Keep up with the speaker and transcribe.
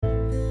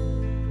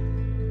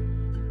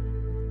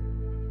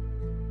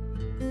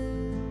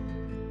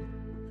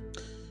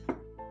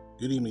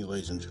Good evening,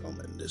 ladies and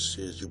gentlemen. This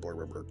is your boy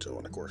Roberto,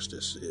 and of course,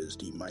 this is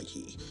the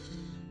mighty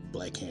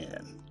Black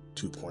Hand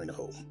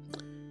 2.0.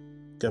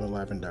 Coming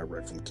live and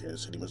direct from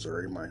Kansas City,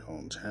 Missouri, my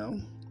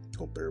hometown.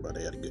 Hope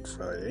everybody had a good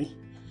Friday.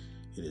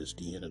 It is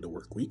the end of the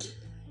work week.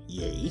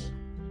 Yay.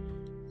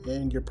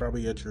 And you're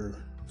probably at your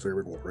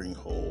favorite watering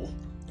hole,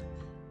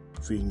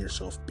 feeding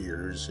yourself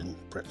beers and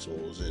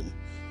pretzels and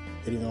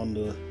hitting on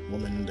the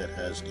woman that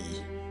has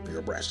the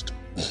bigger breast.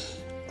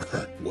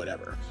 Or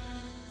whatever.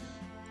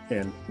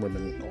 And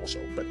women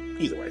also, but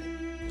either way,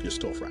 it's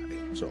still Friday,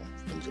 so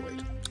enjoy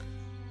it.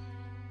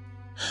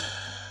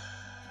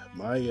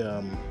 My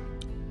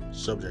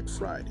subject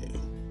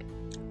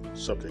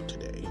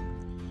today,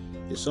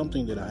 is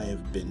something that I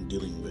have been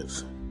dealing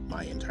with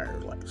my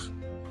entire life.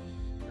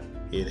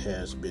 It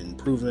has been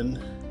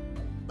proven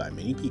by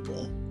many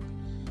people,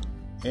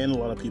 and a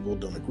lot of people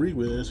don't agree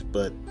with it,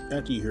 but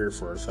after you hear it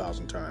for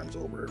 1,000 times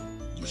over,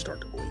 you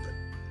start to believe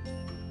it.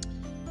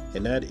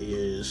 And that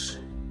is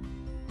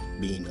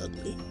being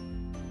ugly.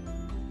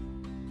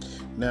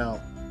 Now,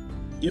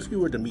 if you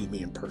were to meet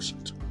me in person,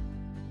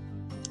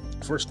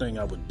 first thing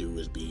I would do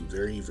is be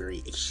very,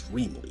 very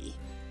extremely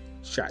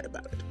shy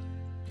about it.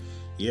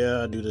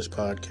 Yeah, I do this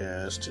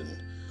podcast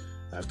and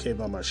I've came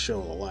on my show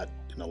a lot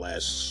in the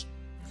last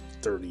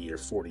 30 or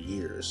 40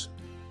 years,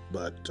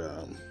 but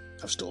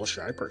I'm still a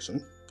shy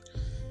person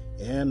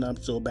and I'm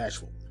still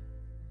bashful,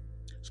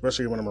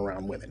 especially when I'm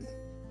around women.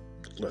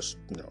 Unless,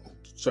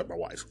 except my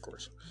wife, of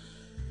course.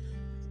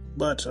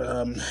 But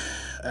I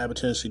have a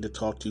tendency to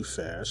talk too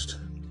fast,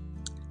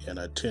 and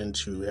I tend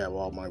to have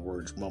all my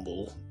words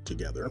mumble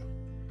together.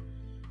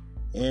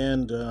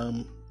 And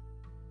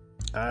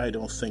I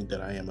don't think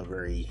that I am a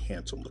very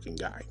handsome-looking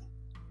guy.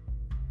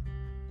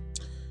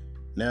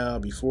 Now,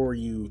 before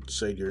you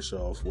say to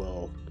yourself,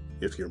 well,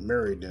 if you're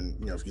married, then,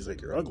 if you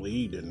think you're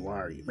ugly, then why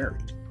are you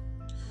married?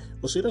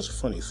 Well, see, that's a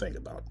funny thing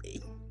about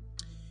me.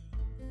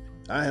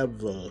 I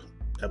have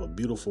a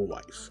beautiful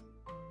wife.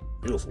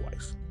 Beautiful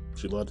wife.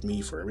 She loves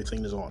me for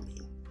everything that's on me.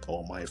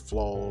 All my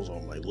flaws,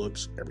 all my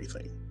looks,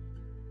 everything.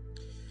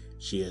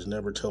 She has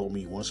never told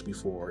me once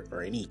before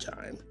or any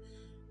time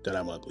that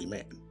I'm an ugly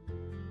man.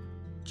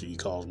 She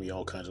calls me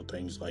all kinds of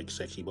things like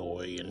sexy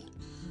boy and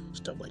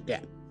stuff like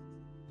that.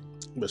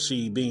 But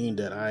see, being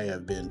that I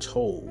have been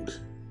told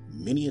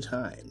many a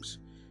times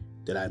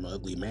that I'm an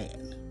ugly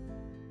man,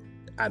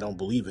 I don't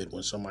believe it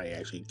when somebody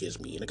actually gives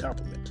me a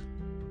compliment.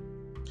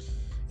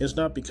 It's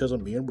not because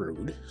I'm being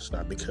rude. It's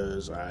not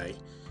because I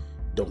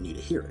don't need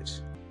to hear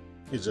it.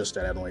 It's just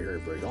that I don't hear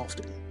it very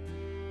often.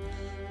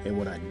 And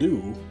when I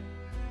do,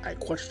 I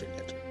question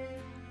it.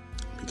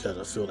 Because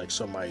I feel like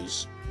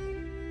somebody's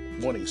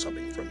wanting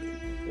something from me,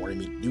 wanting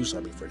me to do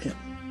something for him.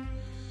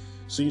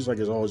 Seems like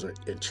there's always an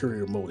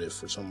interior motive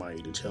for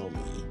somebody to tell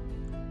me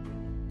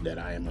that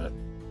I am a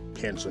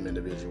handsome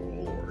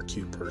individual or a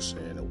cute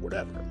person or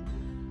whatever.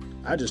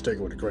 I just take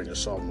it with a grain of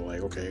salt and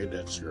like, okay,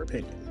 that's your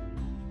opinion.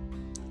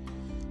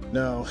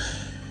 Now,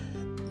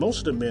 most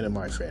of the men in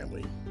my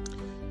family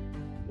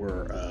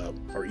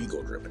are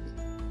ego-driven.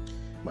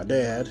 My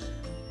dad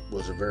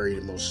was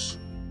the most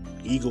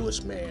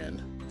egoless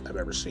man I've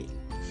ever seen.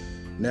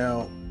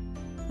 Now,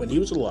 when he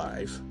was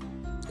alive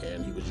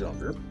and he was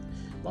younger,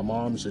 my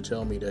mom used to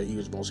tell me that he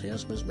was the most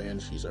handsomest man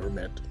she's ever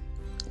met.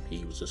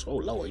 He was just, oh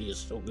Lord, he is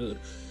so good.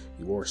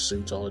 He wore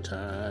suits all the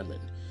time,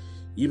 and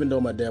even though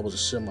my dad was a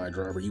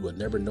semi-driver, you would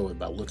never know it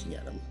by looking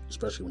at him,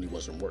 especially when he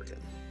wasn't working.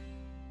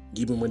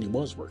 Even when he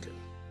was working.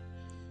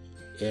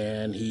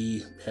 And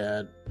he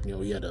had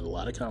a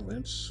lot of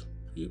confidence.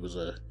 He was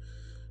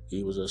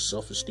a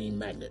self-esteem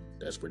magnet,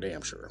 that's for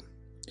damn sure.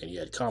 And he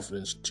had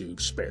confidence to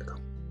spare.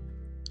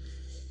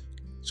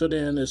 So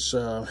then it's, he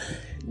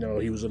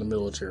was in the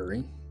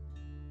military.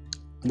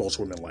 Most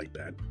women like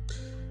that.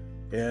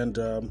 And,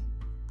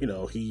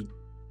 he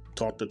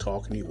talked the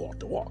talk and he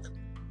walked the walk.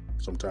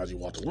 Sometimes he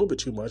walked a little bit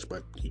too much,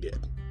 but he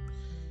did.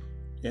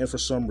 And for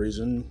some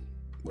reason,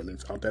 women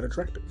found that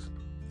attractive.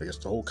 I guess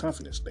the whole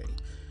confidence thing.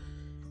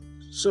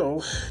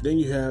 So then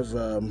you have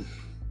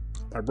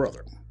my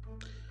brother,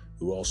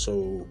 who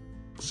also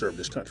served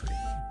this country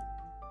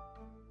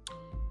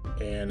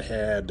and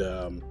had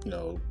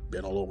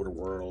been all over the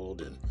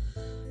world, and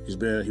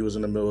he was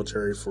in the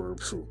military for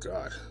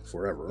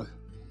forever,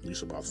 at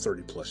least about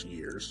 30 plus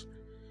years,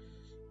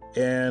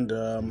 and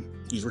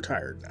he's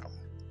retired now,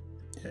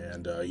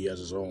 and he has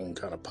his own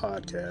kind of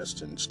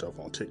podcast and stuff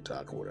on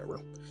TikTok or whatever.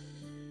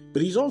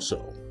 But he's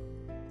also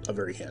a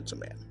very handsome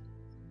man.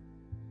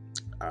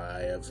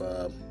 I have,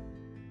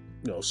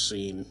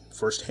 seen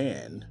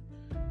firsthand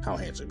how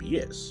handsome he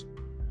is.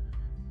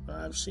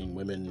 I've seen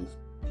women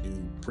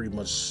do pretty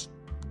much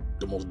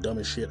the most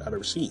dumbest shit I've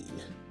ever seen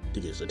to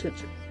get his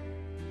attention.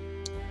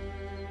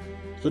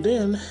 So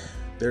then,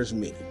 there's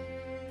me.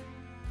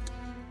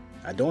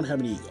 I don't have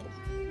an ego.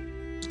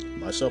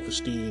 My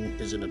self-esteem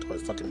is in the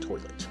fucking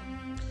toilet.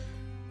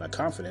 My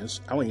confidence,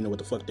 I don't even know what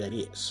the fuck that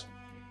is.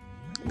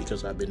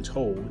 Because I've been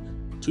told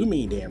too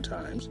many damn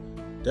times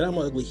that I'm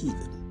an ugly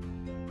heathen.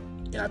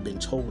 And I've been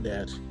told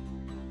that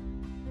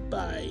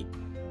by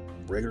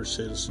regular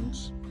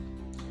citizens.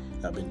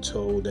 I've been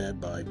told that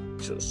by,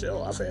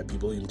 I've had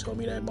people even tell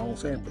me that in my own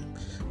family.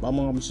 My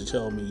mom used to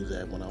tell me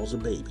that when I was a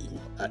baby,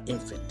 an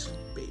infant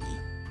baby,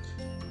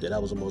 that I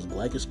was the most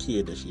blackest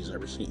kid that she's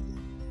ever seen.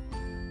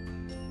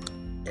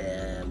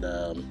 And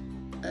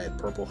I had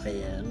purple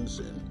hands,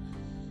 and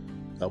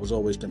I was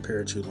always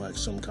compared to like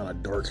some kind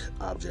of dark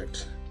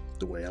object,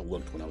 the way I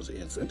looked when I was an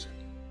infant.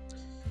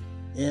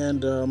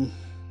 And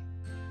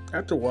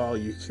after a while,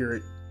 you hear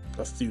it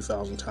a few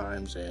thousand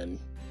times, and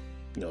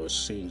it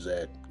seems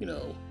that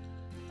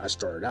I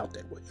started out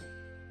that way.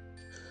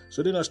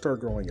 So then I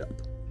started growing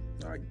up.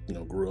 I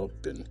grew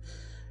up, and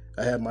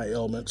I had my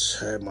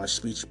ailments. I had my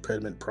speech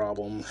impediment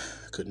problem.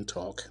 I couldn't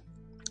talk,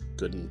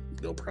 couldn't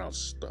pronounce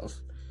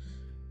stuff.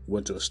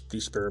 Went to a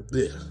speech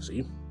therapist.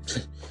 See,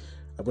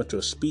 I went to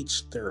a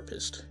speech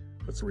therapist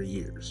for 3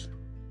 years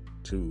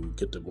to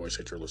get the voice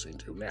that you're listening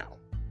to now.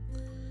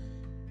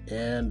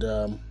 And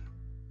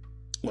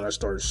when I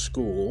started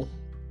school,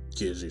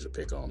 kids used to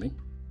pick on me.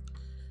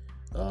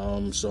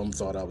 Some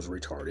thought I was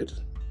retarded.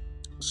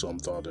 Some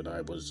thought that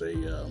I was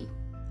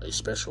a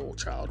special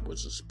child,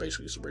 which is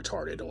basically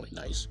retarded, only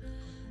nice.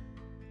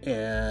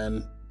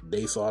 And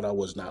they thought I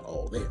was not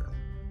all there,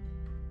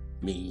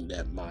 meaning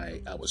that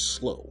I was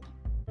slow,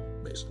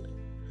 basically.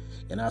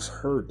 And I've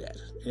heard that.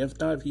 And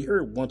if you hear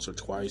it once or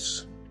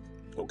twice,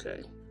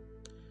 okay,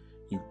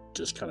 you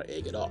just kind of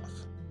egg it off.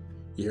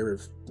 You hear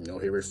it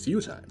a few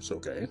times,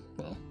 okay,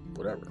 well,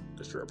 whatever,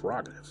 that's your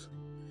prerogative.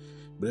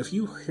 But if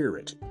you hear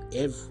it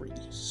every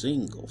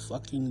single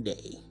fucking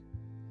day,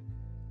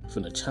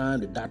 from the time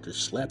the doctor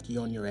slapped you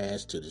on your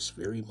ass to this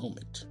very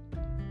moment,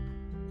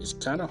 it's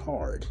kind of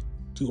hard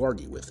to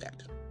argue with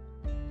that.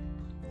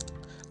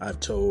 I've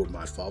told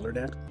my father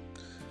that.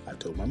 I've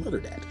told my mother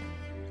that.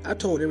 I've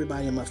told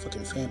everybody in my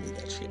fucking family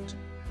that shit.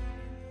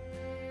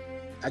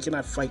 I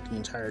cannot fight the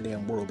entire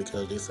damn world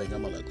because they think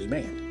I'm an ugly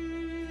man.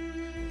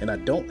 And I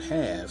don't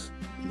have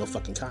no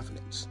fucking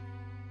confidence.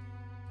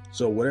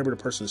 So whatever the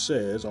person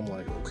says, I'm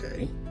like,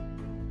 okay.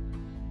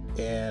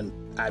 And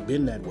I've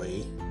been that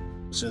way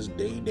since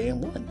day damn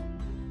one.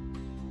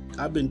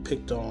 I've been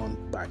picked on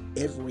by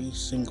every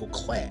single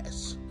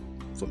class,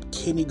 from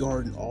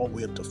kindergarten all the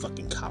way up to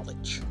fucking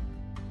college,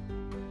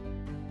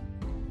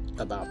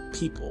 about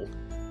people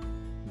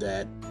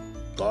that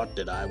thought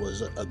that I was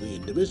an ugly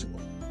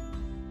individual.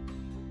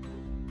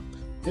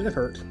 And it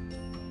hurt.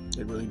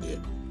 It really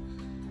did.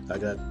 I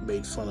got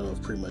made fun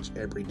of pretty much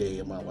every day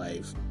of my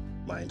life,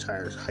 my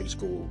entire high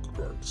school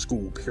or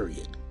school career.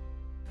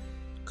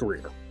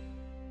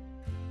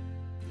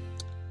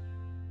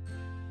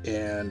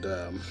 And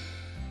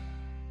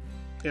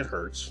it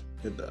hurts.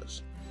 It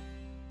does.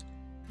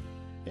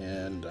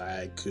 And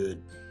I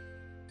could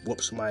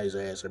whoop somebody's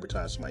ass every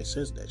time somebody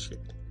says that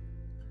shit.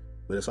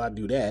 But if I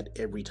do that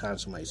every time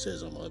somebody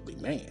says I'm an ugly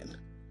man,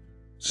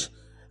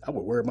 I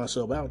would wear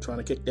myself out trying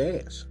to kick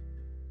their ass.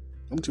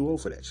 I'm too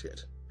old for that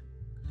shit.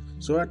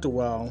 So after a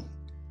while,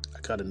 I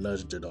kind of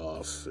nudged it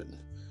off and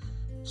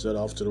set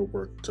off to the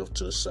work to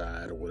the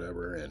side or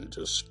whatever and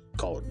just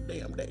call it a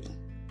damn day.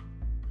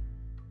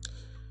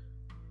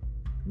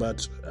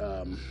 But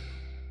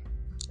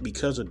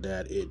because of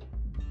that, it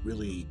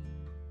really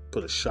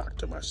put a shock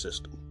to my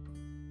system.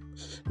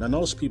 Now,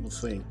 most people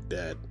think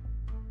that,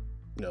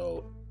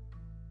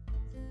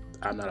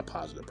 I'm not a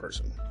positive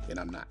person, and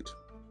I'm not.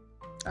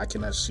 I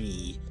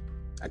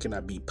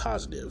cannot be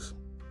positive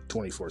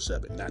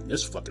 24/7. Not in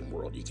this fucking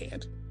world, you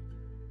can't.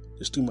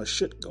 There's too much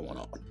shit going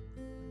on.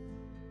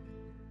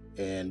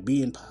 And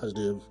being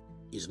positive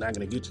is not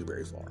going to get you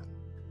very far.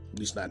 At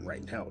least not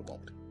right now, it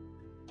won't.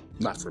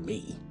 Not for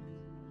me.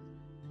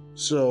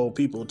 So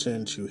people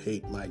tend to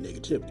hate my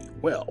negativity.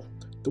 Well,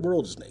 the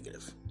world is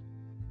negative.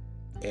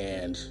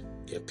 And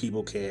if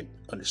people can't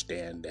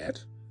understand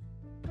that,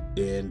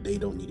 then they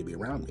don't need to be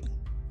around me.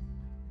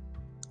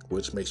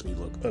 Which makes me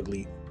look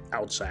ugly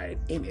outside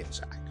and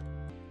inside.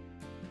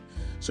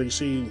 So you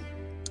see,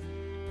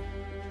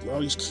 all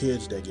these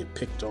kids that get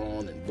picked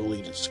on and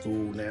bullied in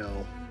school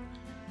now,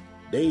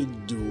 they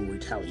do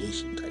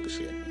retaliation type of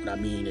shit. What I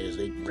mean is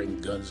they bring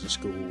guns to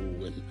school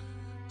and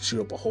shoot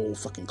up a whole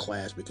fucking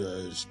class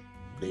because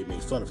they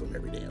made fun of them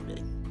every damn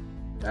day.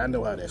 I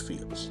know how that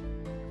feels.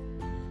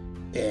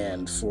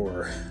 And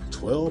for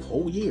 12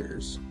 whole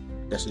years,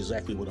 that's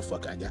exactly what the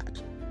fuck I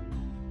got.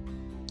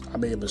 I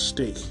made a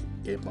mistake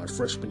in my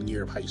freshman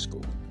year of high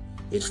school.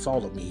 It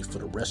followed me for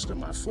the rest of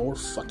my 4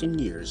 fucking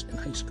years in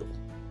high school.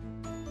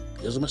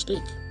 It was a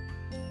mistake.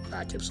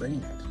 I kept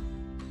saying that.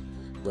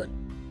 But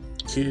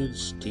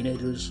kids,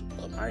 teenagers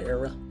of my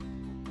era,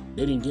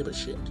 they didn't give a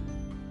shit.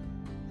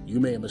 You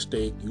made a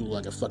mistake, you look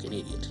like a fucking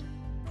idiot.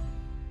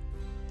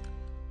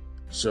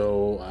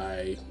 So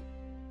I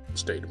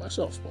stayed to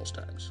myself most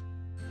times.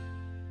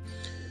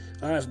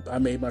 I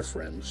made my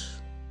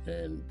friends,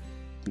 and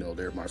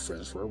they're my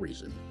friends for a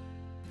reason.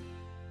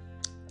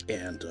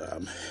 And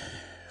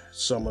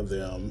some of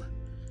them,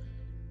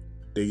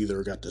 they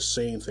either got the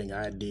same thing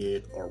I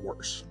did or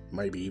worse,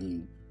 maybe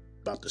even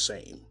about the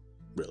same,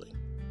 really.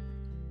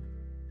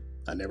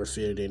 I never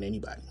fitted in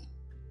anybody.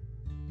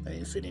 I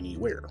didn't fit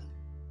anywhere.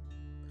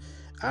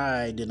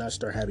 I did not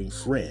start having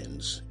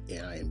friends,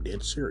 and I am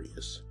dead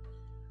serious,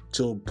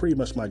 till pretty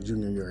much my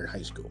junior year in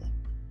high school.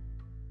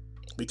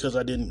 Because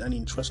I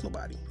didn't trust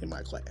nobody in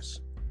my class.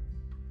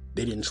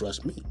 They didn't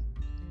trust me.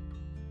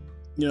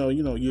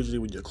 Usually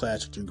with your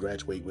class that you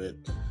graduate with,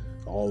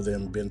 all of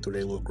them been through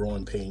their little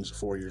growing pains the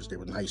 4 years they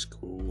were in high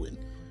school, and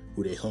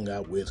who they hung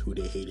out with, who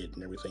they hated,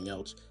 and everything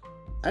else.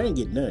 I didn't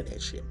get none of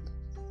that shit.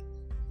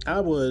 I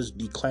was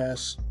the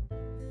class,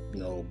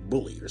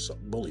 bully or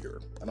something, bullier.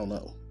 I don't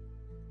know.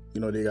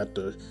 They got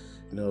the,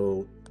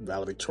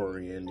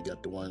 valedictorian. You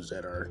got the ones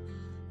that are,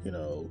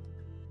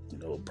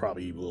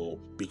 probably will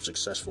be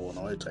successful and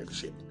all that type of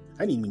shit.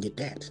 I didn't even get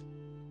that.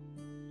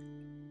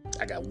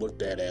 I got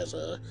looked at as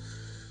I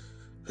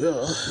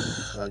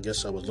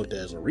guess I was looked at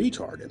as a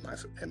retard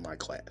in my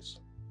class.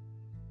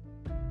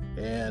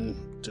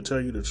 And to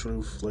tell you the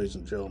truth, ladies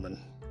and gentlemen,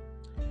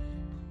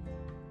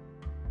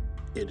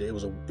 it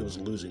was a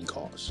losing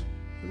cause.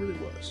 It really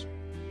was.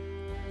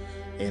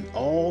 And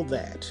all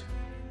that,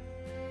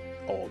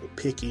 all the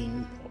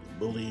picking, all the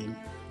bullying,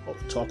 all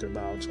the talking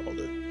about, all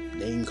the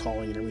name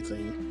calling and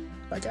everything,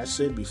 like I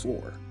said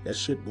before, that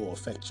shit will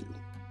affect you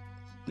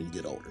when you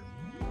get older.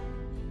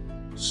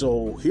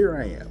 So here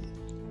I am,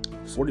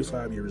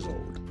 45 years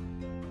old,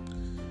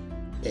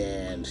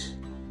 and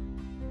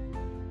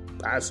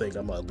I think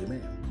I'm an ugly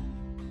man.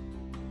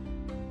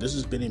 This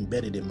has been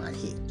embedded in my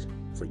head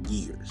for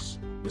years.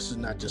 This is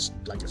not just,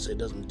 like I said,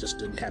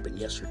 didn't happen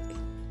yesterday.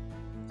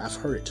 I've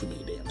heard it too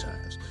many damn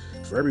times.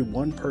 For every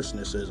one person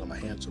that says I'm a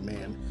handsome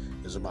man,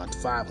 there's about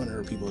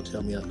 500 people that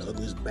tell me I'm the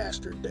ugliest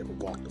bastard that ever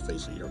walked the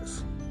face of the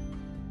earth.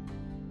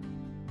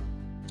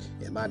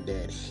 And my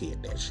dad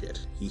hated that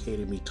shit. He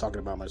hated me talking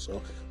about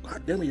myself.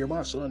 God damn it, you're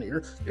my son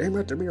here. You ain't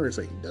meant to be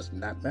everything. It does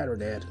not matter,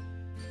 Dad.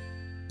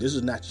 This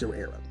is not your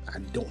era. I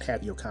don't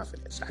have your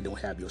confidence. I don't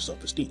have your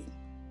self-esteem.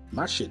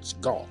 My shit's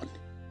gone.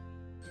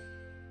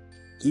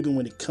 Even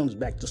when it comes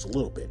back just a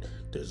little bit,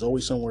 there's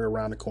always somewhere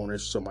around the corner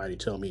somebody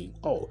tell me,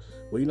 oh,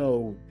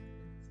 well,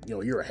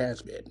 you're a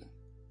has-been.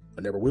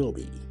 I never will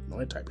be.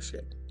 That type of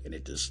shit. And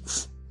it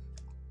just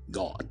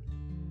gone.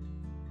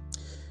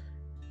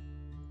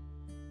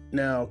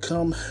 Now,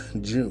 come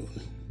June,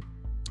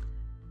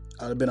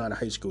 I've been out of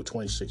high school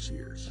 26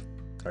 years.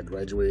 I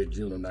graduated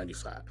June of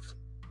 95.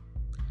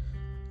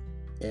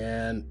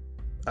 And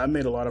I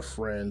made a lot of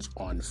friends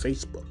on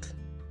Facebook.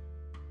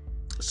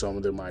 Some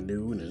of them I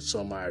knew, and then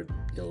some I,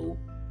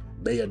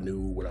 may have knew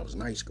when I was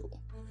in high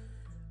school.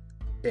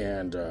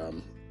 And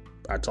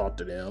I talked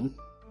to them,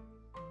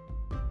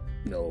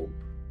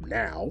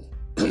 now.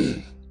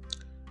 I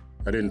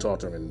didn't talk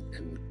to them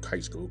in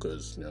high school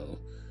because,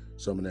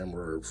 some of them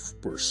were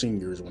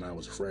seniors when I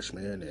was a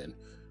freshman, and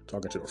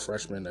talking to a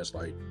freshman, that's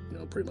like,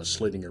 pretty much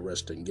slitting your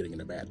wrist and getting in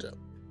the bathtub.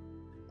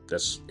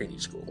 That's any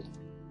school.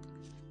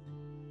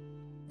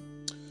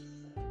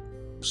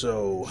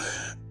 So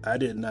I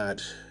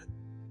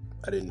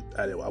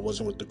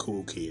wasn't with the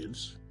cool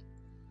kids.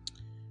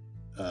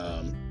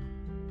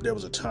 There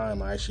was a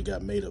time I actually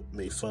got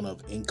made fun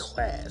of in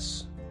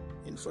class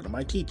in front of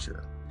my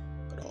teacher,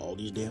 but all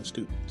these damn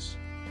students.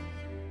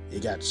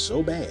 It got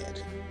so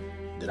bad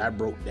that I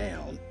broke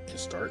down and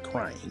started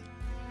crying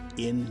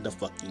in the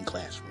fucking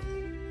classroom.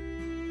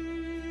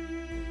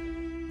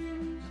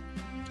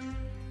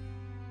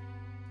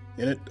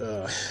 And it,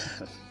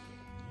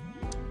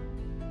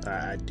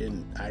 I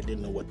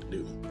didn't know what to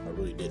do. I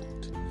really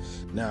didn't.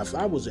 Now, if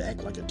I was to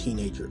act like a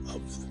teenager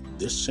of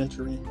this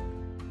century,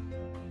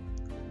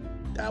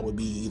 I would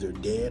be either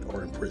dead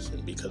or in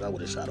prison because I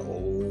would have shot a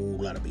whole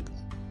lot of people.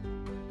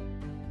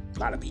 A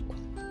lot of people.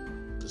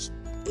 Just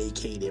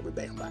AK'd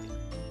everybody.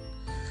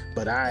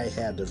 But I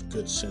had the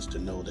good sense to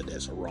know that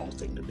that's a wrong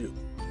thing to do.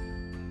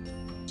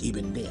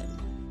 Even then.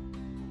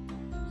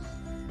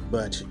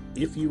 But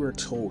if you were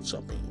told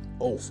something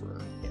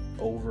over and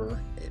over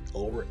and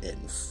over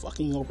and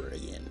fucking over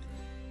again,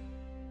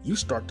 you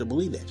start to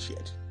believe that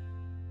shit.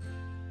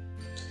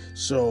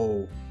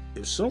 So,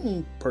 if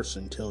some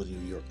person tells you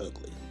you're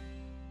ugly,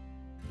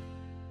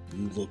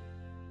 you look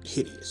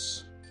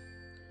hideous,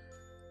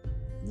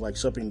 like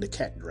something the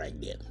cat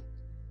dragged in,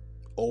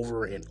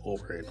 over and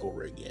over and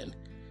over again,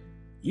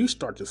 you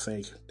start to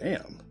think,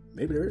 damn,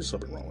 maybe there is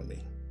something wrong with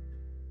me.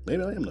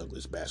 Maybe I am the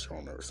ugliest bastard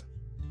on earth.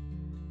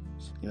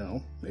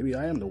 Maybe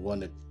I am the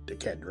one that the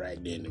cat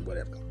dragged in and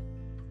whatever.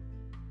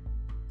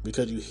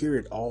 Because you hear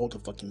it all the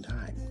fucking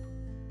time.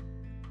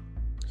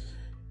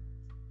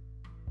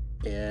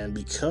 And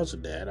because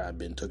of that, I've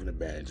been taken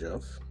advantage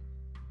of.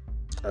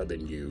 I've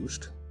been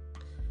used.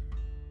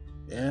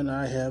 And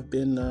I have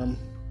been,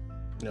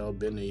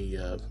 been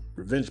a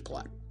revenge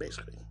plot,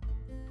 basically.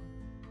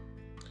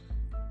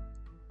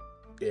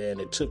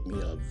 And it took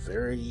me a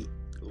very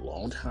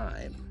long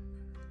time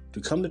to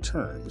come to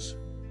terms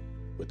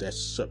with that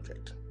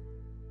subject.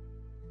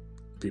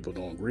 People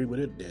don't agree with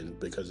it, then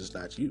because it's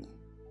not you.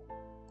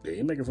 They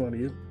ain't making fun of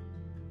you.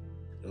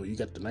 You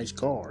got the nice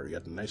car, you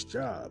got the nice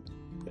job,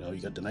 you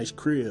got the nice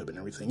crib and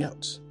everything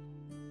else.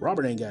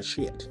 Robert ain't got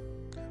shit.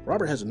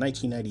 Robert has a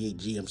 1998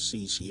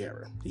 GMC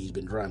Sierra he's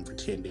been driving for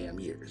 10 damn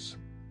years.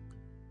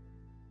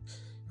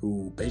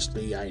 who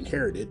basically I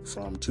inherited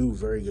from two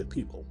very good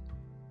people.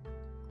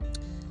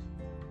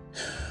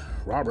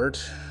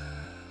 Robert,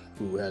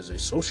 who has a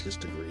associate's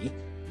degree,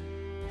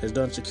 has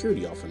done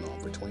security off and on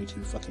for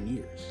 22 fucking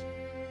years.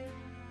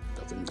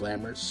 Nothing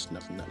glamorous,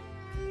 nothing.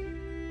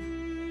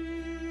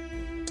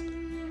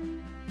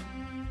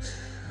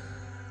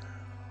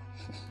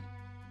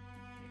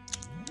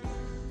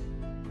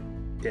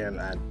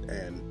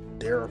 And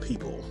there are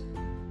people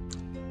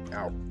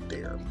out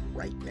there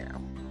right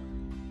now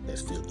that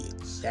feel the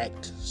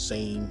exact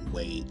same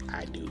way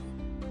I do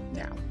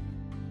now.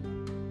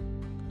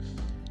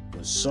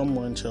 When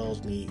someone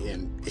tells me,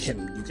 and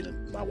you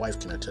can, my wife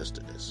can attest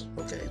to this,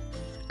 okay?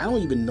 I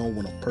don't even know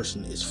when a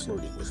person is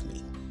flirting with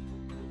me.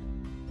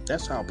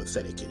 That's how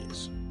pathetic it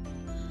is.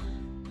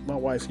 My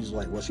wife, he's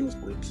like, well, she was,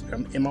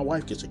 and my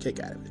wife gets a kick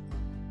out of it.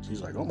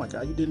 She's like, oh my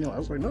God, you didn't know? I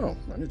was like, no,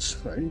 I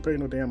didn't pay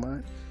no damn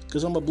mind.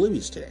 Because I'm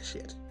oblivious to that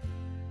shit.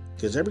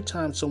 Because every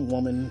time some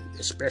woman,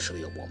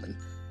 especially a woman,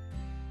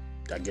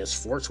 I guess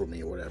flirts with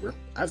me or whatever,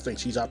 I think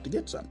she's out to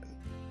get something.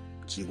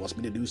 She wants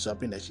me to do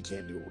something that she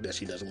can't do, that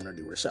she doesn't want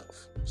to do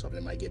herself.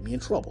 Something that might get me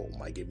in trouble,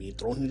 might get me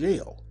thrown in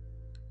jail.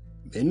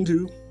 Men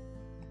too.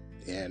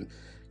 And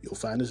you'll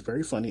find this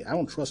very funny. I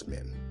don't trust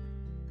men.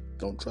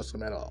 Don't trust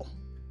them at all.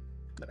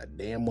 Not a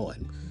damn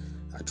one.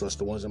 I trust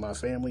the ones in my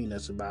family, and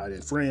that's about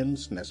it.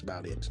 Friends, and that's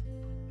about it.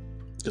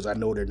 Because I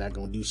know they're not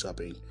going to do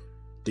something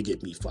to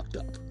get me fucked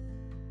up.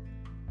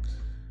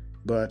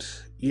 But,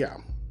 yeah.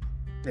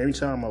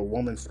 Anytime a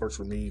woman flirts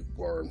with me,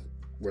 or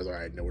whether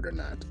I know it or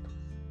not,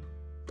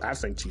 I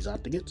think she's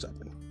out to get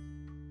something.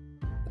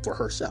 For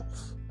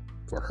herself.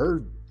 For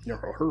her,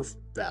 her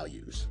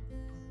values.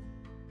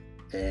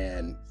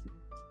 And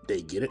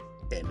they get it,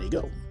 and they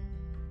go.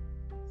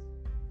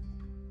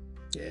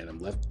 And I'm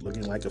left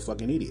looking like a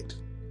fucking idiot.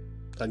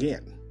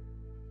 Again.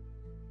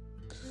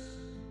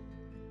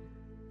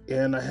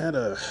 And I had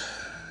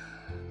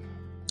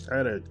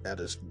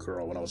this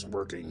girl when I was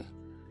working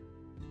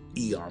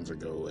eons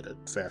ago at a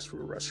fast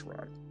food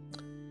restaurant.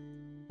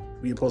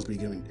 We were supposed to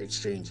be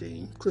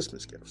exchanging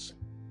Christmas gifts.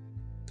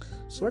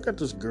 So I got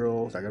this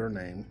girl, I got her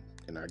name,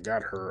 and I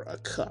got her a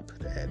cup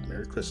that had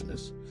Merry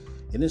Christmas.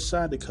 And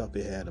inside the cup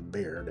it had a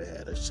bear that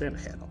had a Santa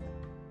hat on.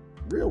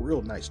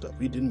 Real nice stuff.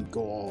 We didn't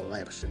go all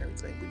lavish and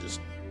everything.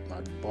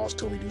 My boss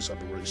told me to do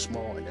something really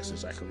small, and that's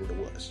exactly what it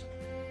was.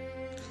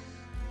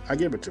 I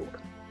gave it to her.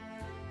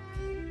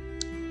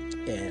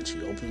 And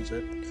she opens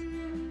it.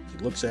 She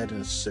looks at it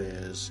and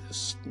says,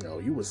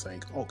 you would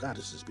think, oh God,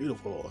 this is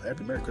beautiful.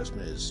 Happy Merry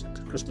Christmas.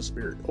 Christmas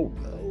spirit. Oh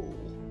no.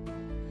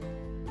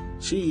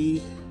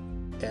 She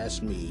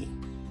asked me,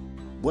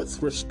 what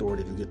thrift store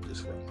did you get this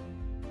from?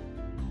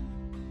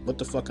 What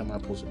the fuck am I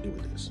supposed to do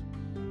with this?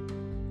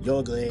 Your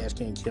ugly ass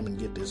can't come and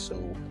get this,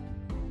 so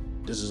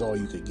this is all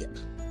you could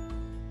get.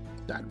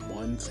 Not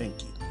one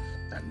thank you.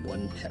 Not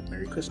one Happy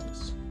Merry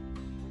Christmas.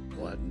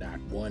 Not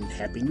one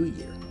Happy New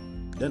Year.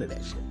 None of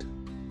that shit.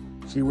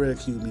 She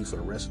ridiculed me for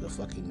the rest of the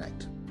fucking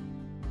night.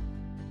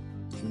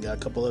 Even got a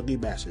couple ugly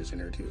bastards in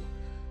there too.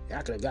 Yeah,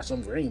 I could have got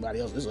something for anybody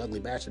else. This ugly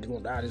bastard is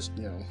gonna die.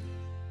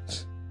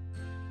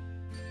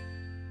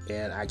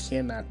 And I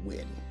cannot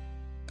win.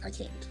 I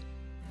can't.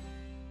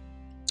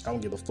 I don't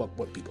give a fuck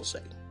what people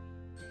say.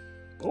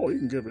 Oh, you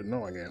can give it.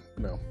 No, I can't.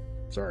 No,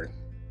 sorry.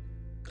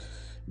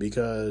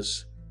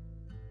 Because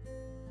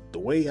the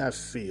way I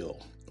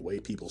feel, the way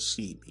people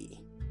see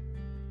me,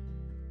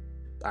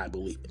 I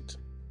believe it.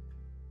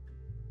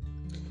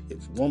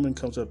 If a woman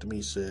comes up to me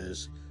and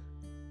says,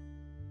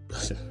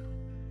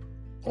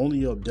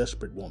 only a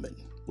desperate woman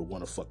would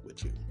want to fuck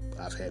with you.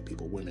 I've had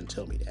women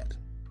tell me that.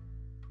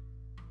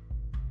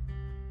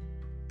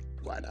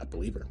 Why not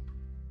believe her?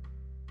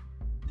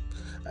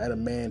 I had a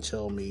man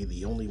tell me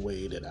the only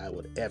way that I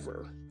would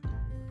ever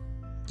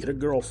get a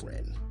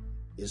girlfriend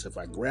is if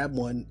I grabbed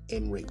one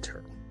and raped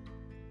her.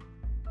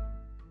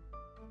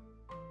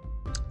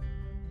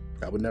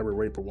 I would never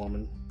rape a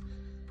woman,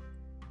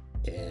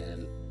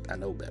 and I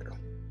know better.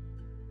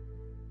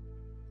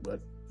 But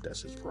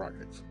that's his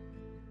prerogative.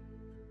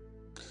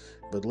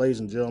 But ladies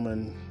and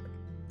gentlemen,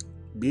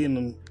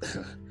 being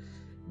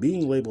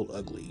labeled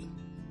ugly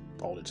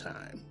all the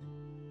time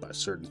by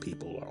certain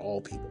people or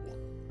all people,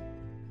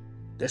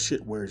 that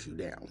shit wears you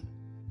down.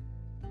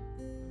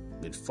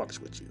 It fucks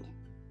with you.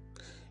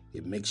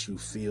 It makes you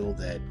feel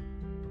that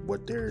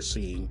what they're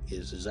seeing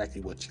is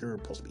exactly what you're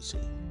supposed to be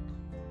seeing.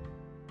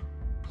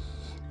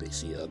 They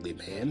see an ugly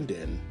man,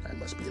 then I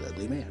must be an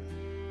ugly man.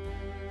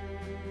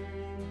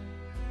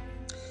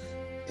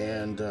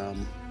 And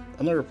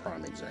another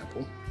prime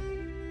example,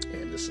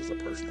 and this is a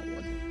personal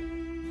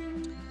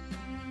one.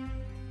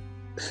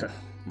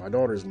 My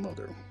daughter's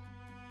mother.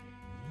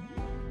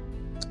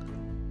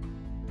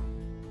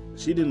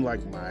 She didn't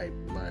like my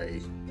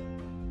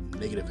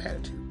negative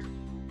attitude.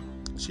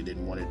 She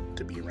didn't want it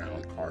to be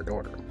around our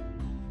daughter.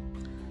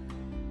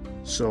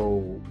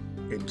 So,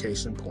 in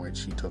case in point,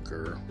 she took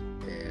her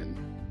and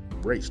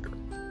raised her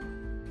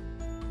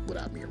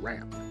without me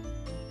around.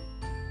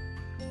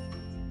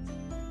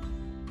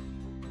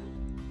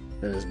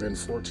 And it's been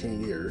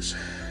 14 years,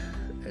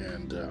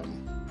 and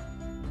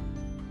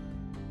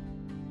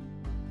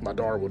My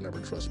daughter will never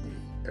trust me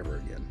ever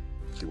again.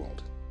 She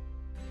won't.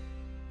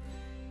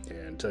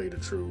 And tell you the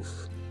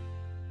truth,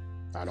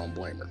 I don't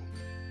blame her.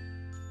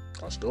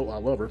 I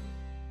love her.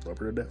 Love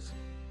her to death.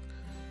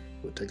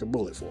 Would take a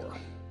bullet for her.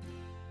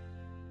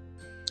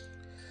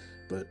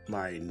 But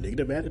my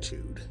negative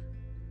attitude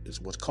is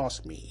what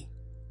cost me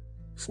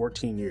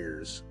 14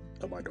 years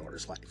of my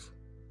daughter's life.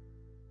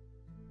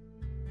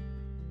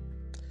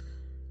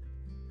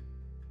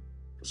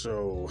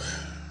 So,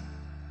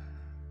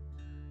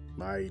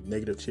 my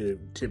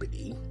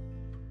negativity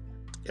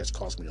has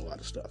cost me a lot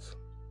of stuff.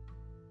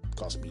 It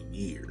cost me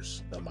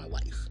years of my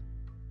life.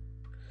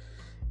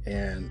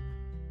 And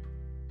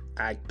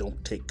I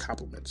don't take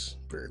compliments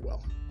very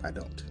well. I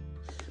don't.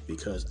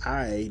 Because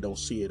I don't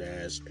see it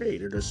as, hey,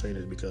 they're just saying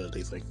it because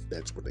they think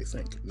that's what they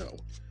think. No.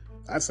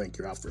 I think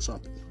you're out for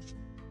something.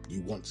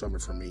 You want something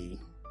from me,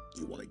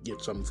 you want to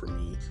get something from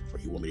me, or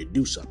you want me to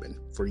do something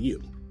for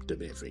you to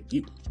benefit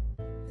you.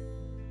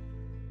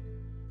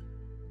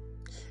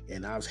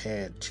 And I've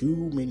had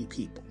too many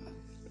people,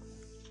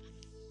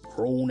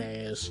 grown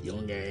ass,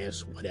 young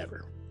ass,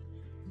 whatever,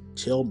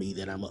 tell me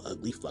that I'm an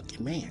ugly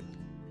fucking man.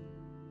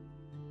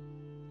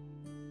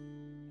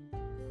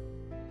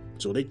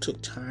 So they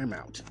took time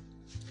out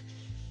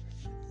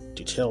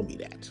to tell me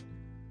that.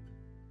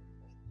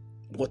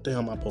 What the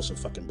hell am I supposed to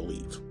fucking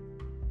believe?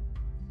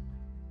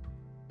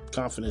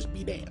 Confidence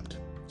be damned.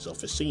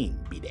 Self-esteem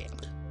be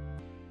damned.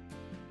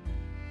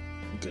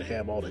 You can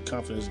have all the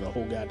confidence in the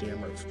whole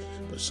goddamn earth,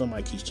 but if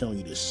somebody keeps telling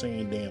you the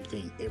same damn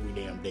thing every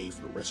damn day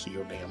for the rest of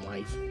your damn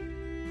life,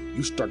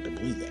 you start to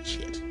believe that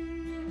shit.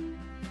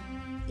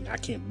 And I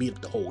can't beat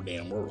up the whole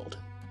damn world.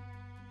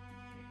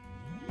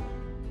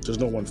 There's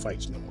no one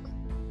fights no more.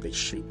 They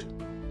shoot.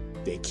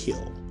 They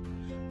kill.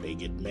 They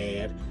get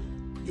mad.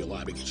 You're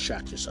liable to get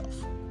shot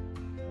yourself.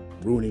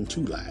 Ruining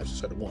 2 lives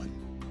instead of 1.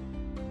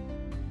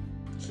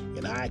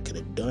 And I could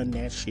have done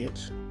that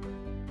shit.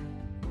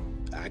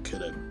 I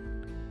could have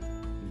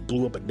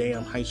blew up a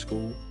damn high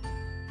school.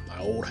 My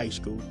old high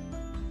school.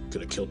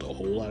 Could have killed a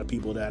whole lot of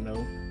people that I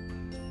know.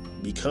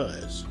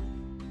 Because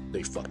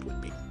they fucked with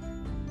me.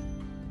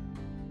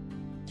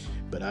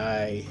 But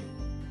I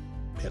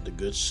had the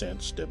good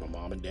sense that my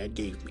mom and dad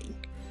gave me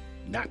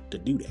not to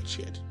do that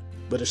shit.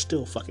 But it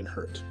still fucking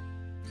hurt.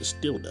 It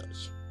still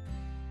does.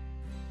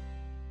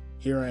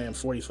 Here I am,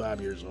 45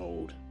 years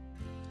old,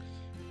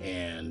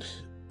 and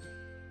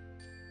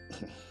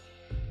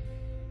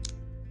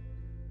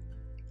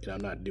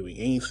I'm not doing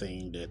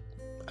anything that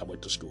I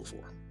went to school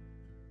for.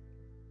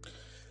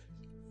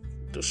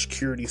 The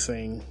security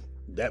thing,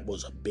 that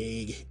was a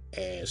big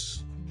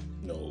ass,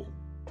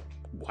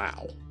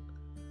 wow.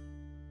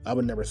 I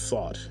would never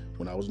thought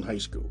when I was in high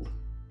school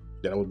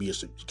that I would be a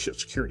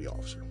security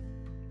officer.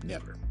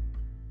 Never.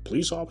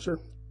 Police officer?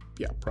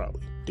 Yeah,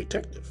 probably.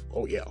 Detective?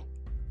 Oh, yeah.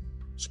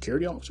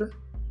 Security officer?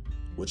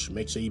 Which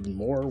makes it even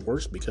more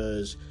worse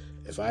because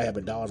if I have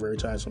 $1 for every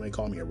time somebody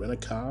call me a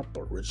rent-a-cop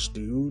or rich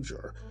stooge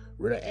or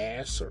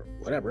rent-a-ass or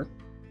whatever,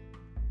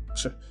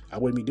 I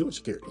wouldn't be doing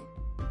security.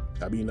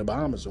 I'd be in the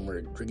Bahamas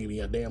somewhere drinking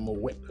me a damn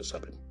old wet or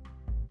something.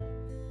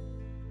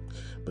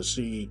 But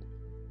see,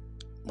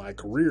 my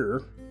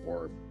career,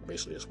 or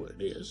basically that's what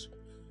it is,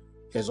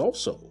 has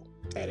also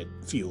added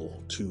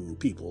fuel to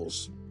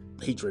people's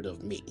hatred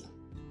of me.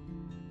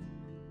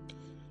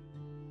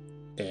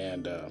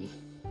 And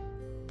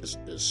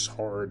it's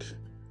hard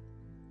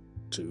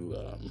to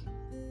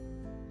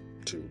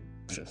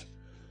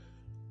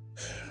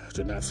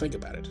not think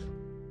about it,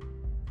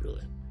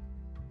 really.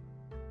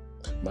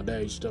 My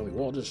dad used to tell me,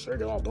 well, just shake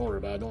it off, don't worry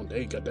about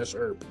it, that's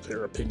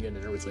their opinion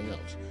and everything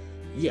else.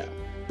 Yeah,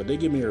 but they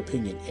give me their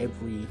opinion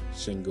every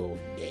single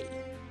day.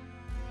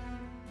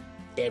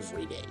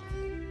 Every day.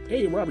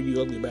 Hey, Robert, you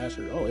ugly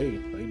bastard. Oh, hey,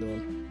 how you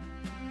doing?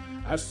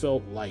 I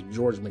felt like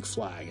George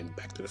McFly in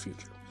Back to the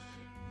Future.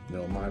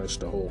 Minus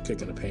the whole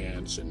kick in the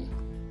pants and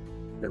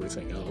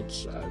everything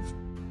else. I've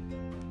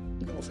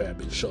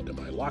been shoved in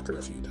my locker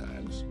a few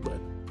times, but,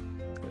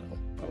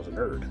 I was a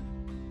nerd.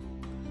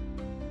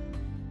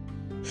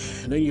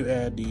 And then you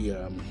add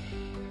the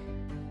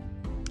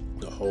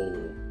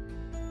whole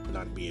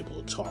not be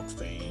able to talk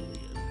thing,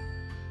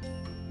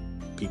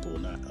 and people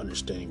not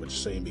understanding what you're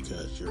saying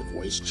because your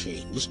voice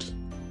changed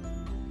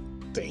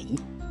thing.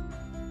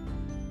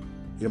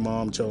 Your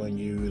mom telling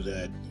you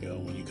that,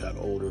 when you got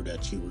older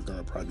that you were going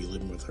to probably be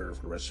living with her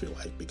for the rest of your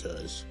life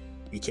because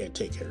you can't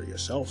take care of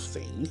yourself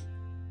thing.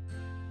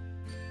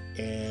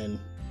 And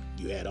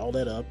you add all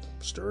that up,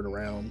 stir it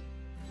around,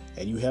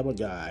 and you have a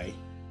guy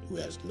who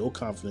has no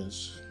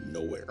confidence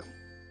nowhere.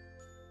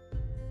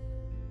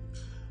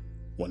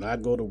 When I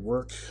go to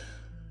work,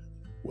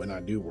 when I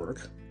do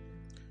work,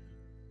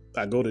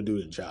 I go to do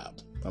the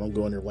job. I don't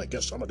go in there like,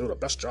 yes, I'm going to do the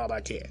best job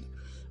I can.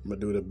 I'm going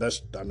to do the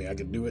best, I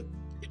can do it,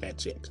 and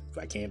that's it. If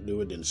I can't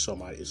do it, then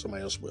somebody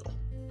else will.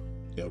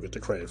 Get the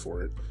credit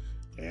for it,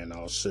 and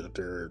I'll sit up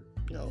there,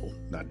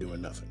 not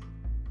doing nothing.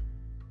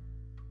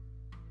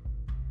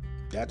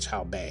 That's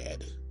how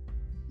bad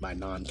my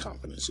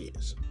non-confidence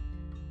is.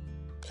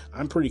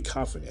 I'm pretty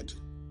confident,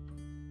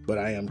 but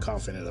I am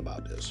confident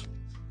about this.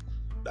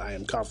 I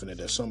am confident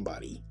that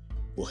somebody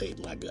will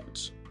hate my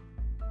guts.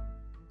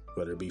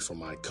 Whether it be for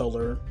my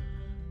color,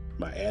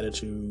 my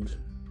attitude,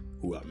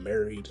 who I'm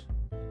married,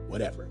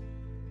 whatever.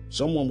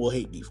 Someone will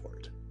hate me for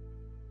it.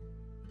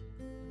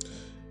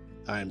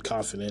 I am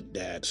confident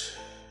that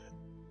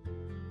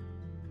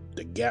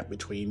the gap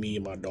between me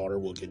and my daughter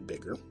will get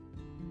bigger.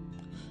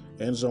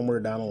 And somewhere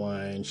down the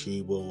line,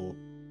 she will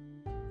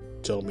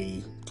tell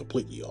me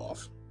completely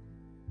off.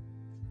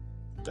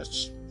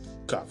 That's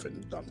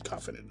confident. I'm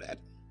confident of that.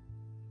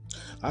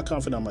 I'm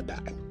confident I'm going to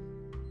die.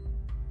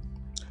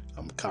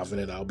 I'm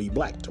confident I'll be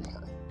black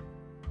tomorrow.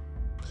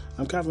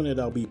 I'm confident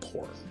I'll be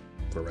poor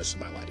for the rest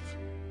of my life.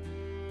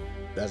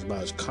 That's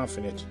about as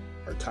confident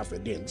or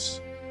confidence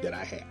that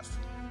I have.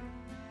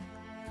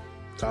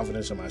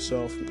 Confidence in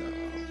myself? No.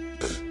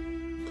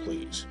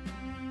 Please.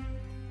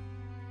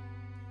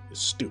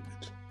 It's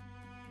stupid.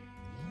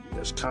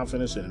 There's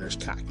confidence and there's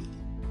cocky.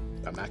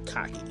 I'm not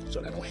cocky,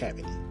 so I don't have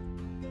any.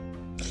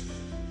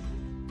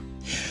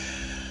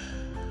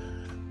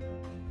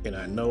 And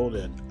I know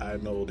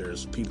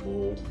there's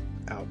people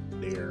out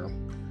there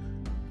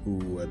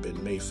who have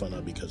been made fun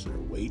of because of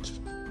their weight,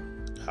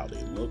 how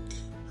they look,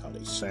 how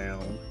they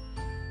sound,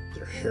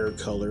 their hair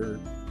color,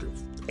 their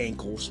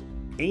ankles,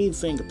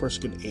 anything a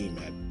person can aim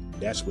at,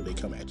 that's what they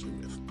come at you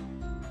with.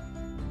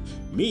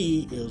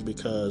 Me, it was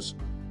because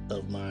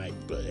of my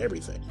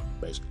everything,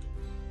 basically.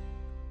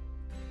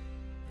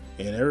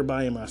 And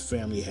everybody in my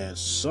family has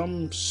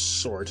some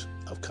sort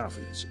of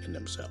confidence in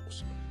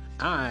themselves.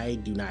 I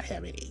do not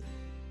have any.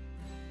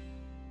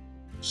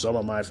 Some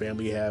of my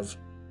family have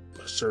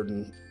a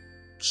certain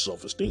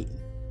self-esteem.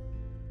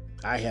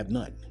 I have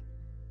none.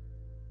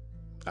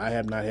 I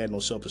have not had no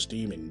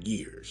self-esteem in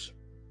years.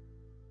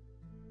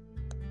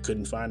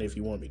 Couldn't find it if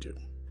you want me to.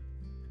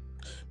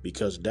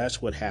 Because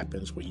that's what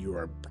happens when you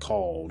are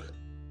called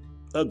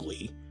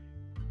ugly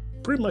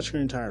pretty much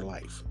your entire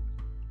life.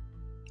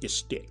 It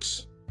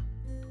sticks.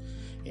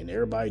 And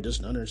everybody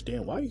doesn't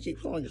understand why you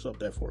keep calling yourself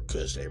that for.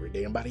 Because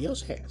everybody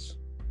else has.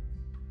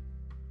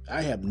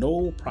 I have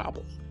no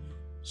problem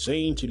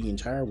saying to the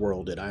entire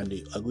world that I'm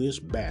the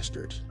ugliest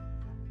bastard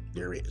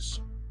there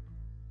is.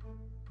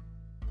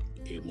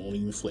 It won't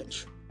even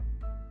flinch.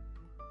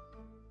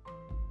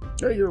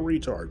 Hey, you're a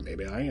retard.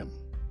 Maybe I am.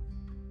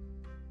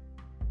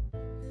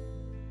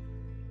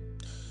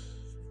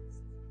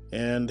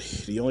 And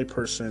the only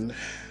person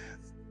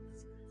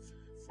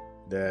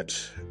that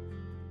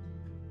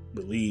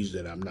believes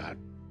that I'm not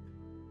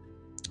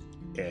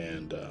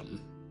and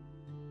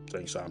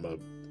thinks I'm a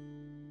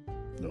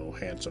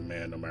handsome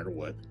man no matter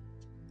what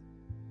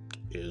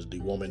is the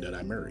woman that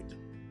I married.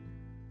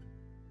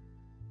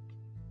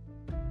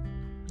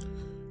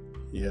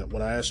 Yeah,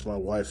 when I asked my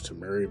wife to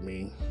marry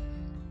me,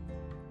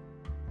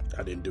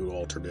 I didn't do it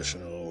all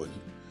traditional, and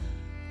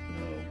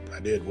I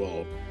did,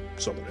 well,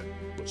 some of it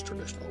was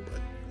traditional, but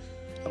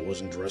I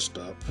wasn't dressed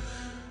up.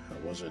 I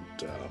wasn't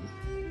doing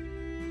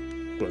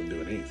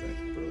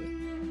anything, really.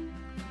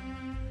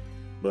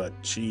 But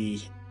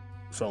she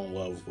fell in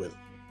love with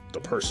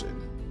the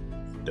person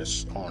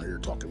that's on here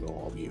talking to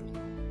all of you.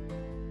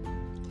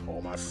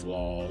 All my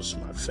flaws,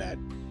 my fat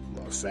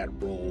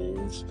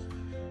rolls,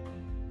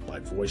 my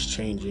voice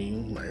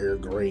changing, my hair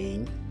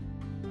graying,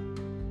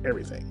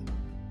 everything,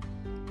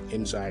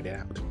 inside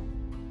out.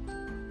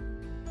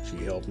 She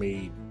helped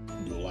me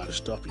do a lot of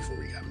stuff before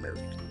we got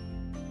married.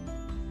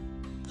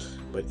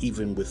 But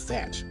even with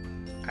that,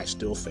 I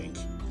still think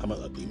I'm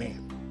an ugly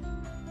man.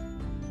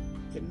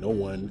 And no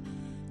one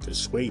can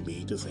sway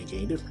me to think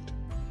any different.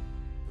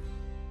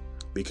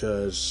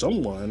 Because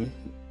someone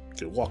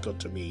could walk up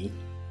to me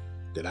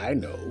that I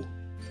know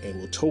and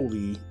will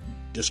totally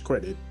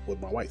discredit what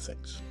my wife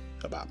thinks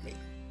about me.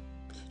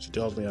 She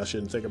tells me I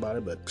shouldn't think about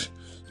it, but it's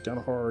kind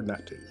of hard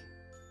not to.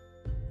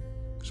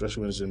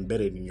 Especially when it's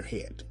embedded in your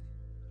head.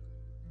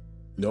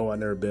 No, I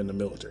never been in the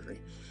military.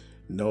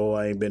 No,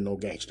 I ain't been no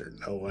gangster.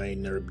 No, I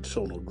ain't never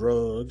sold no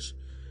drugs.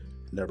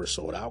 Never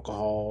sold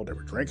alcohol.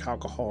 Never drank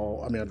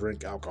alcohol. I mean, I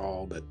drink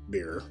alcohol, but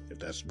beer, if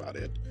that's about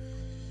it.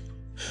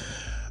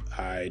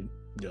 I,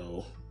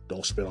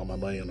 don't spend all my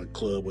money on a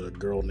club with a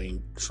girl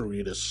named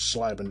Trudy that's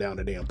sliding down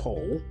the damn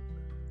pole.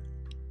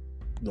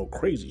 No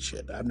crazy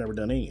shit. I've never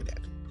done any of that.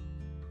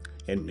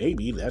 And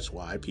maybe that's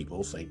why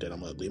people think that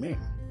I'm an ugly man.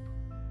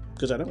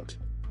 Because I don't.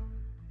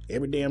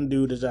 Every damn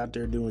dude that's out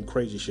there doing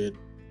crazy shit,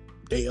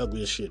 they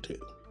ugly as shit too.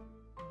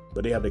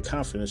 But they have the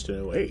confidence to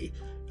know, hey,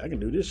 I can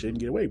do this shit and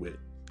get away with it.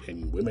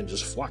 And women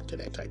just flock to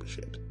that type of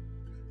shit.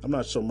 I'm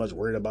not so much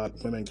worried about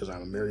women because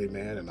I'm a married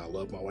man and I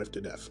love my wife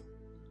to death.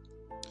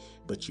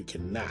 But you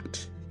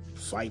cannot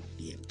fight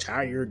the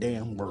entire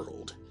damn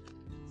world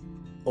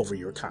over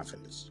your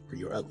confidence or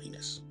your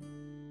ugliness.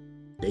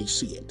 They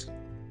see it.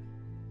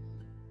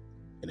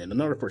 And then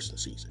another person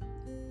sees it.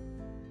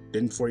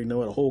 Then before you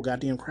know it, a whole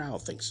goddamn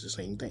crowd thinks the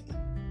same thing.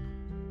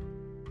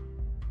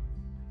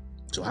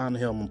 So how in the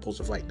hell am I supposed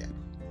to fight that?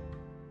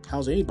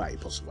 How's anybody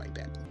supposed to fight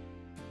that?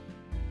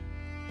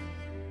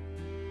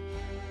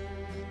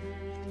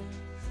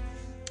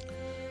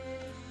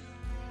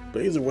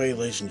 But either way,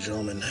 ladies and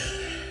gentlemen,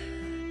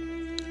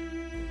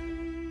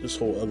 this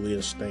whole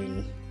ugliness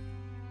thing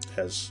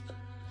has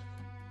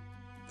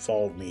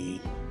followed me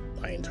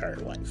my entire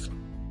life.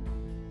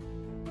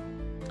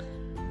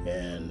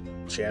 And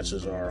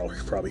chances are I'll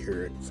probably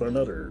hear it for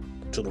another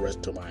till the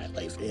rest of my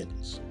life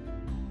ends.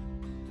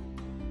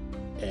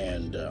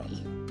 And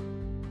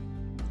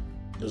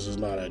this is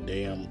not a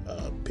damn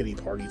pity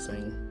party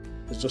thing.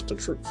 It's just the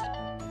truth.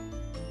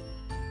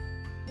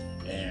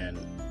 And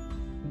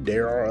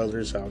there are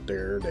others out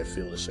there that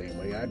feel the same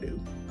way I do.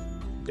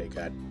 They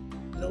got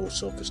no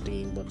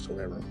self-esteem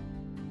whatsoever.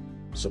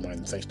 Somebody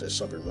thinks there's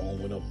something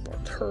wrong with them or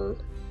her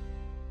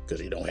because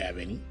they don't have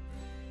any.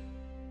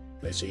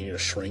 They see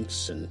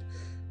shrinks and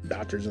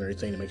doctors and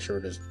everything to make sure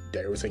that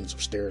everything's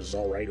upstairs is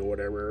all right or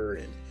whatever,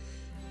 and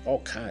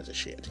all kinds of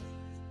shit.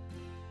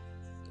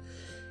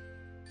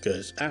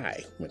 Because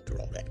I went through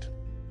all that.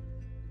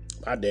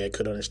 My dad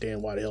couldn't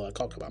understand why the hell I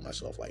talked about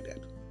myself like that.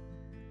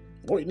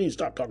 Boy, you need to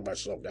stop talking about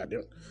yourself,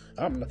 goddamn.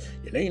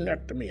 You're named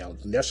after me.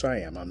 Yes, I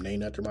am. I'm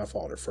named after my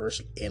father,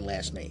 first and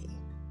last name.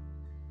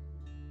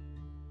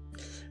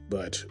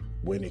 But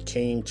when it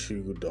came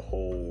to the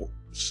whole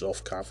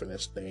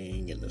self-confidence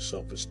thing and the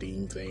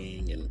self-esteem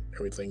thing and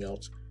everything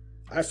else,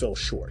 I fell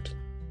short.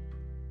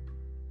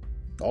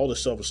 All the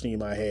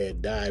self-esteem I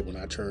had died when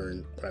I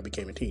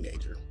became a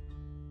teenager.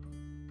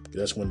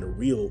 That's when the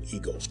real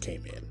egos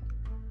came in.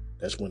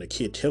 That's when a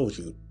kid tells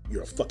you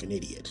you're a fucking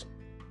idiot.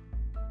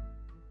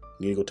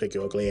 You need to go take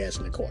your ugly ass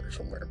in the corner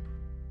somewhere.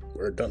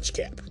 Wear a dunce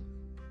cap.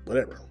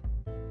 Whatever.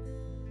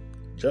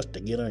 Just to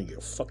get under your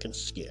fucking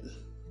skin.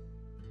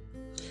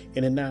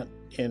 And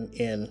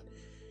in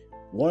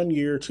 1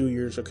 year, 2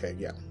 years, okay,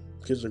 yeah.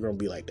 Kids are going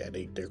to be like that.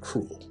 They're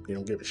cruel. They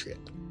don't give a shit.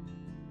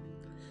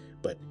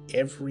 But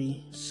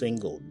every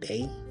single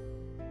day,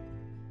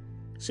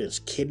 since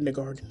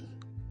kindergarten,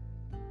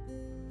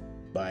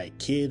 by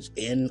kids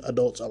and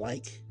adults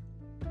alike,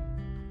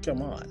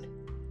 come on.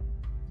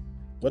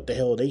 What the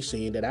hell are they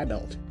seeing that I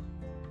don't?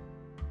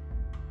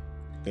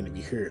 And if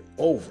you hear it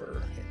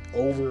over and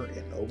over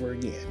and over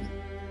again,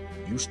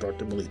 you start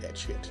to believe that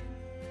shit.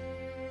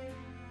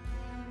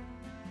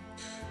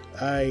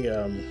 I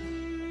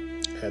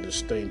had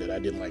this thing that I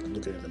didn't like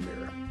looking in the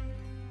mirror.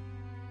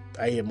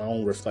 I hate my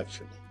own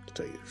reflection, to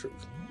tell you the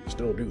truth. I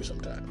still do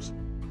sometimes.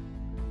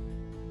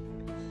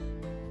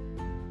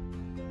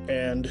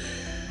 And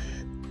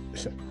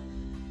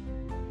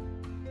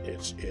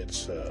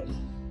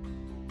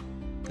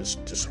it's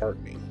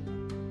disheartening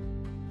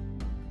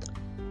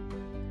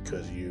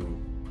because you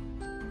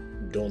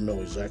don't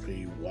know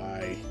exactly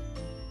why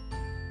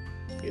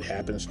it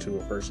happens to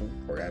a person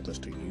or happens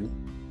to you.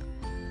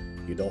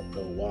 You don't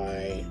know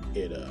why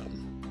it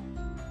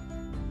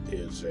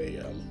is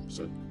a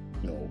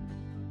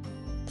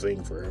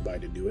thing for everybody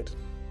to do it,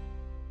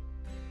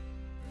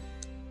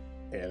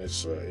 and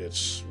it's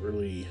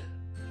really,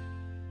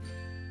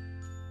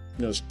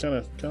 it's kind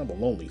of a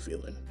lonely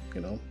feeling,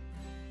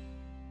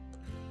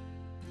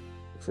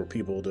 for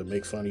people to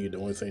make fun of you. The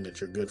only thing that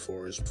you're good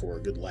for is for a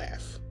good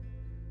laugh.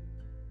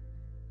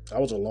 I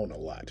was alone a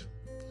lot.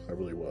 I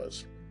really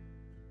was.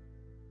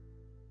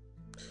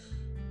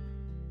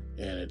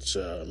 And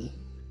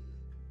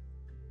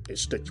it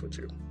sticks with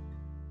you.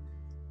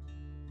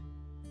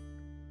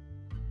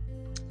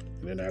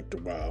 And then after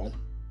a while,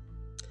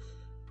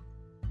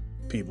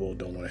 people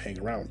don't want to hang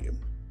around you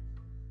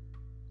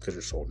because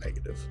you're so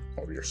negative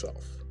of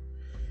yourself.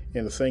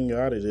 And the thing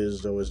about it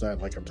is, though, it's not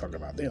like I'm talking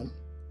about them.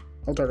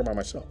 I'm talking about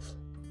myself.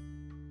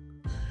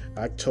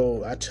 I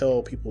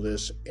tell people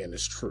this, and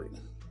it's true.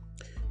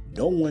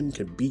 No one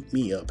can beat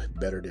me up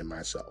better than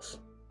myself.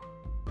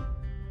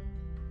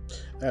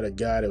 I had a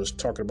guy that was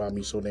talking about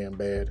me so damn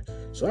bad,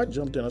 so I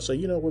jumped in. I said,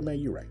 you know what, man,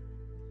 you're right.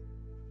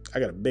 I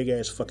got a big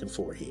ass fucking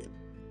forehead.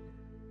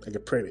 I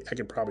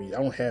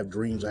don't have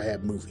dreams, I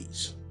have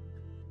movies.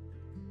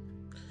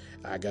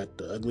 I got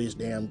the ugliest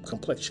damn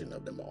complexion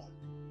of them all.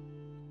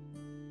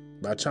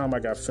 By the time I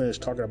got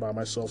finished talking about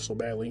myself so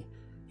badly,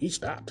 he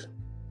stopped.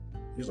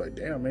 He's like,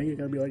 damn, man, you're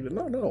going to be like that.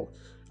 No,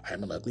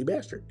 I'm an ugly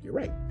bastard. You're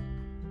right.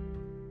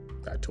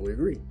 I totally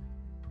agree.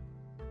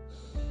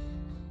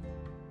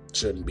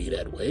 Shouldn't be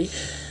that way,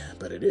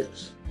 but it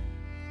is.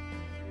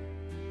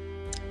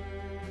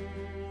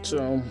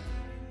 So,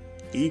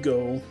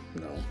 ego,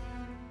 no.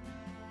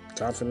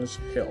 Confidence,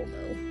 hell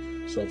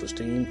no.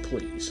 Self-esteem,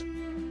 please.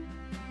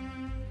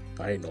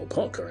 I ain't no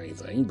punk or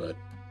anything, but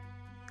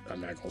I'm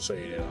not going to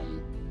say that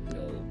I'm,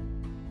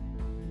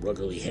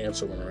 ruggedly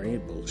handsome or any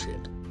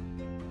bullshit.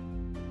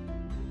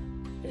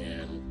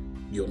 And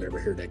you'll never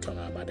hear that come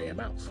out of my damn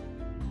mouth.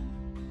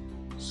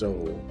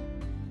 So,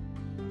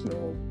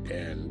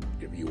 and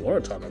if you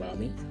want to talk about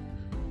me,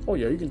 oh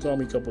yeah, you can call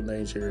me a couple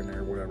names here and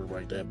there, whatever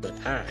like that, but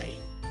I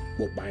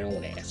whoop my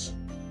own ass.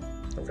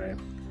 Okay?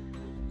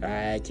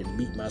 I can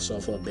beat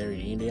myself up better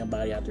than any damn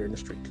body out there in the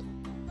street.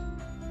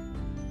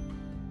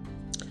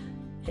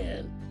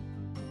 And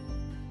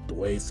the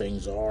way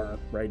things are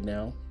right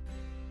now,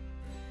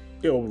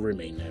 it will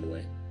remain that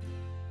way.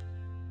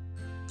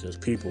 Because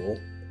people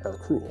are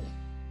cruel.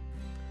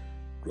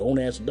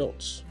 Grown-ass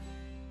adults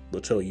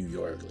will tell you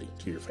you're ugly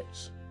to your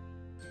face.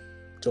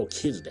 Tell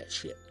kids that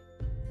shit.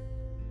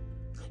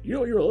 You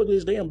know, you're the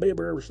ugliest damn baby I've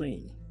ever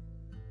seen.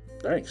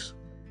 Thanks.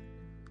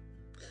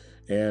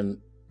 And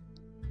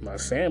my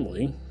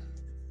family,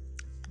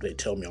 they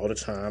tell me all the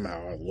time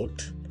how I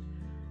looked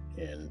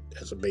and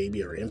as a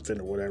baby or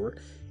infant or whatever.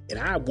 And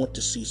I want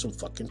to see some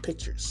fucking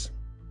pictures.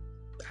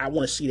 I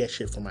want to see that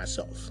shit for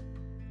myself.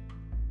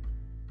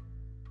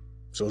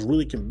 So it's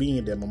really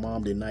convenient that my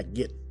mom did not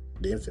get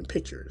the infant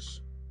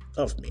pictures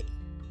of me.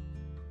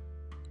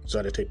 So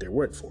I had to take their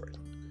word for it.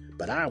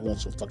 But I want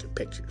some fucking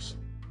pictures.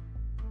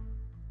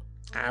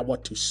 I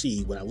want to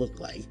see what I look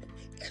like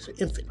as an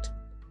infant.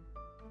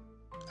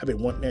 I've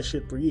been wanting that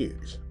shit for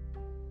years.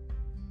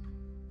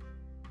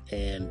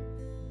 And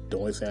the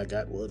only thing I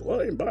got was,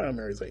 well, I didn't buy them and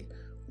everything.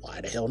 Why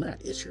the hell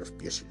not?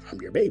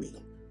 I'm your baby.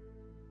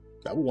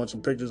 I would want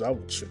some pictures. I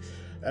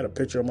had a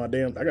picture of I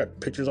got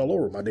pictures all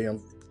over my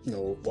damn,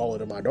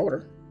 wallet of my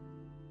daughter.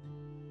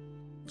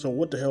 So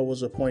what the hell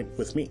was the point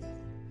with me?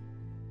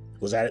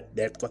 Was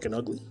that fucking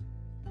ugly?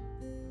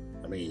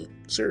 I mean,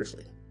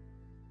 seriously.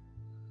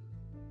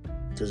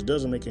 Because it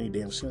doesn't make any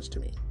damn sense to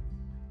me.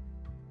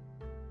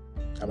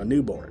 I'm a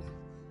newborn.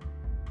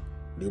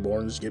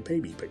 Newborns get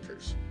baby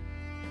pictures.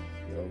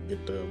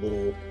 Get the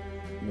little,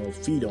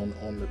 feet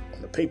on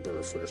the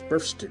paper for his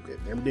birth certificate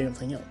and every damn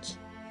thing else.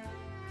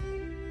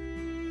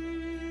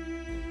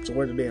 So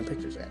where are the damn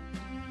pictures at?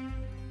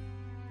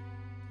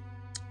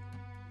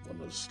 One of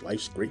those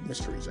life's great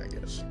mysteries, I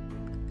guess.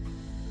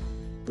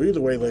 But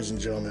either way, ladies and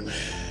gentlemen,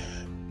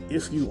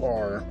 if you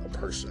are a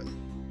person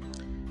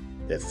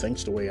that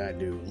thinks the way I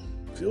do,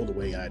 feel the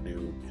way I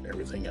do, and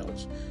everything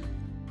else,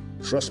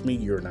 trust me,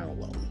 you're not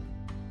alone.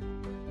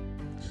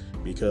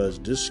 Because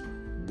this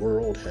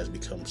world has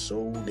become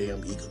so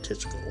damn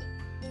egotistical.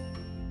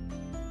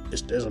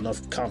 There's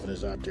enough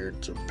confidence out there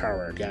to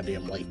power a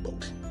goddamn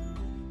lifeboat.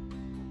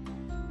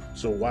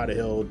 So why the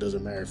hell does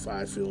it matter if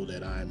I feel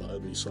that I'm an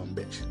ugly son of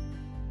a bitch?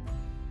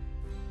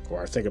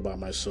 Or I think about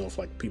myself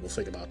like people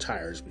think about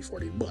tires before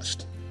they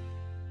bust.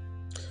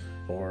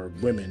 Or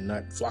women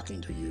not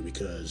flocking to you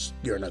because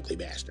you're an ugly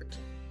bastard.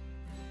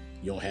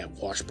 You don't have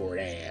washboard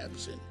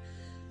abs and,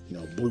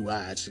 blue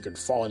eyes you can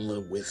fall in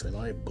love with and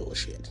all that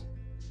bullshit.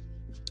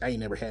 I ain't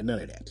never had none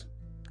of that.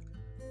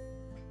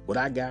 What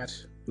I got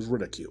was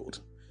ridiculed.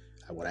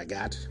 What I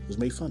got was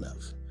made fun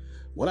of.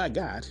 What I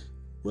got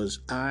was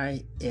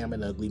I am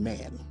an ugly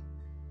man.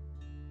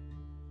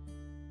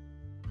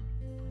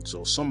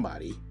 So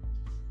somebody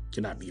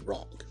cannot be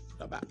wrong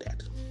about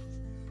that.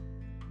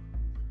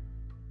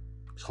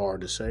 It's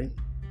hard to say,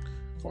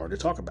 hard to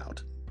talk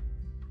about.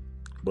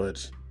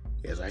 But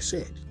as I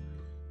said,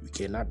 you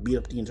cannot beat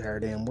up the entire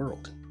damn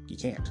world. You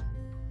can't.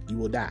 You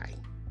will die.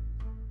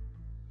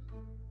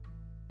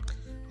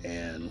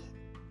 And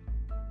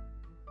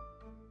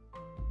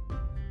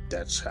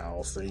that's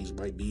how things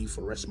might be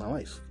for the rest of my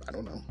life. I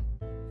don't know.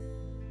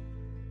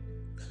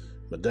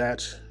 But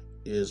that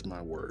is my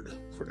word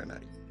for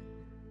tonight.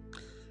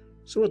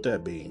 So with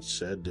that being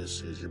said,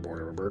 this is your boy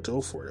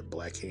Roberto for the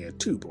Black Hand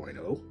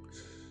 2.0.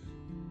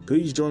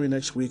 Please join me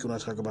next week when I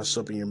talk about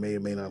something you may or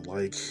may not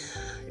like,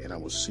 and I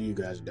will see you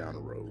guys down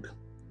the road.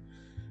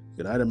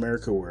 Good night,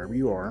 America, wherever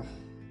you are.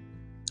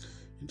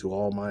 And to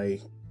all my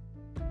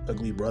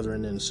ugly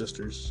brethren and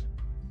sisters,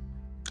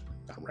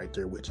 I'm right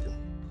there with you.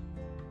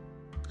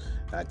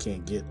 I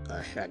can't get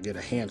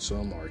a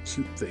handsome or a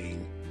cute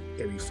thing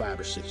every 5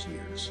 or 6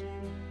 years.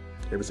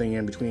 Everything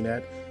in between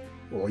that,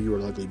 well, you're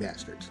an ugly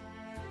bastard.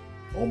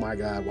 Oh my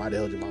God, why the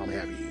hell did your mom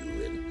have you?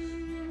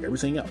 And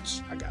everything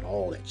else. I got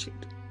all that shit.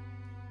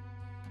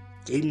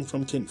 Even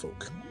from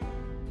kinfolk.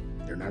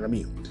 They're not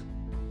immune.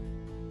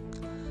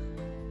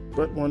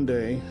 But one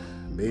day,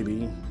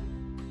 maybe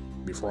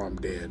before I'm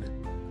dead,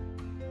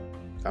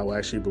 I will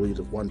actually believe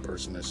of one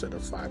person instead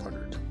of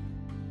 500.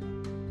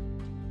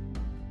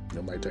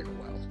 It might take a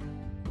while.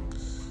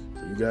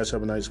 So you guys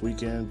have a nice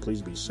weekend.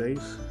 Please be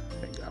safe,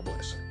 and God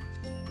bless.